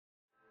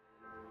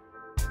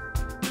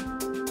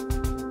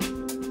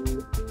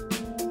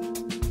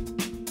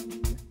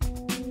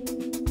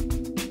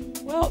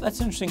That's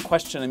an interesting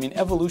question. I mean,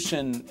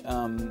 evolution,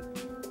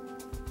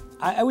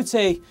 I would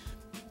say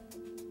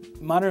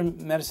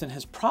modern medicine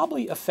has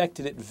probably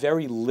affected it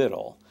very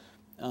little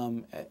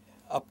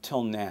up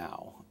till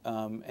now.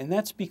 And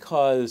that's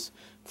because,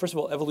 first of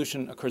all,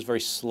 evolution occurs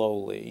very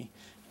slowly.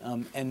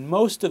 And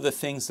most of the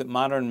things that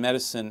modern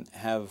medicine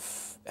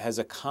has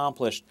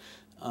accomplished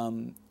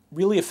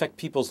really affect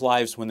people's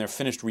lives when they're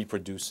finished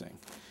reproducing,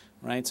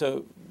 right?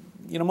 So,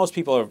 you know, most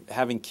people are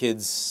having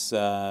kids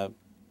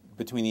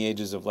between the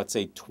ages of, let's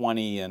say,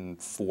 20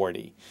 and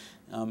 40.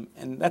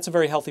 And that's a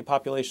very healthy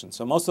population.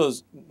 So most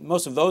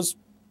of those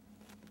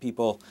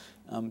people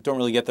don't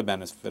really get the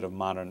benefit of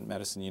modern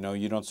medicine. You know,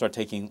 you don't start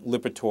taking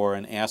Lipitor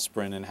and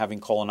aspirin and having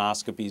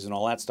colonoscopies and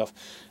all that stuff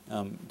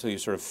until you're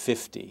sort of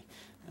 50.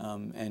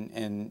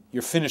 And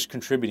you're finished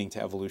contributing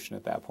to evolution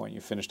at that point.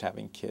 You're finished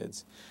having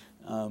kids.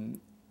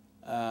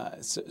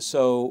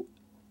 So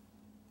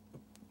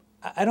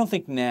I don't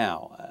think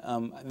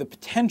now. The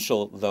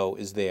potential, though,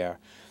 is there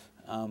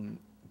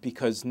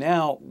because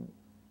now,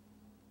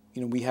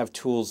 you know, we have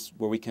tools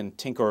where we can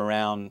tinker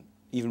around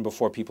even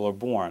before people are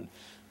born,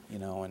 you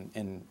know,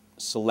 and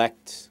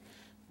select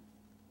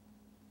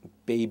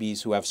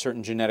babies who have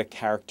certain genetic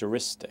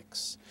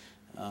characteristics.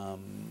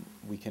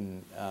 We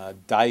can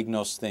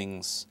diagnose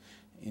things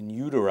in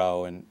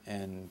utero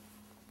and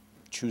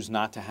choose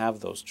not to have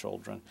those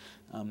children.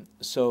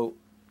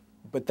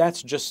 But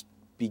that's just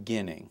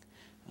beginning.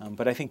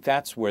 But I think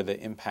that's where the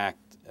impact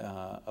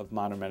of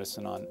modern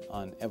medicine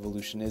on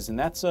evolution is, and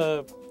that's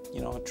a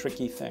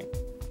tricky thing.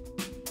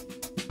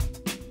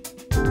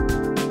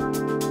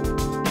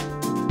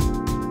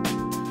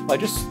 I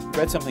just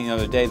read something the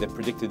other day that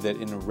predicted that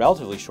in a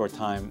relatively short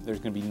time there's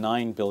going to be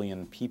 9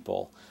 billion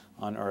people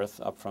on Earth,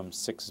 up from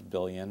 6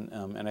 billion,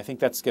 and I think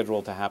that's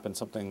scheduled to happen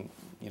something,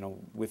 you know,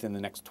 within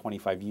the next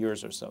 25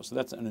 years or so. So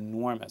that's an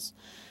enormous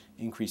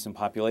increase in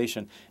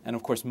population, and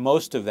of course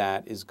most of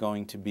that is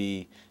going to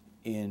be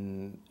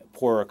in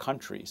poorer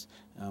countries.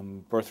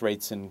 Birth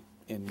rates in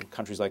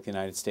countries like the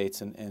United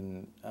States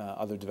and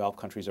other developed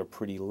countries are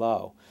pretty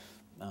low.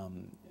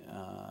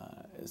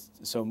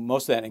 So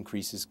most of that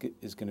increase is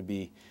going to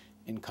be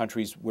in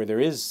countries where there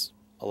is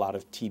a lot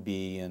of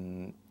TB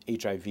and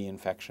HIV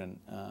infection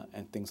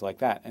and things like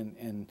that.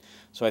 And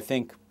so I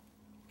think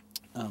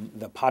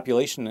the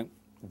population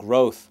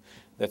growth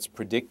that's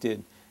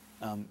predicted,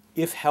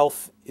 if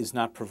health is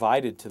not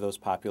provided to those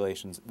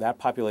populations, that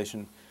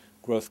population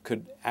growth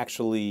could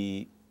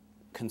actually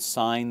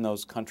consign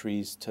those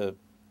countries to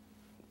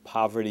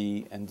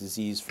poverty and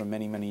disease for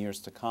many, many years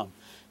to come.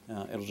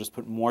 It'll just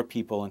put more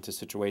people into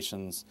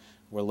situations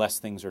where less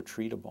things are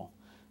treatable.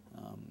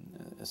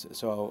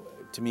 So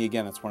to me,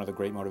 again, that's one of the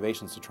great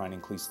motivations to try and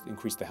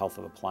increase the health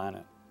of the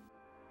planet.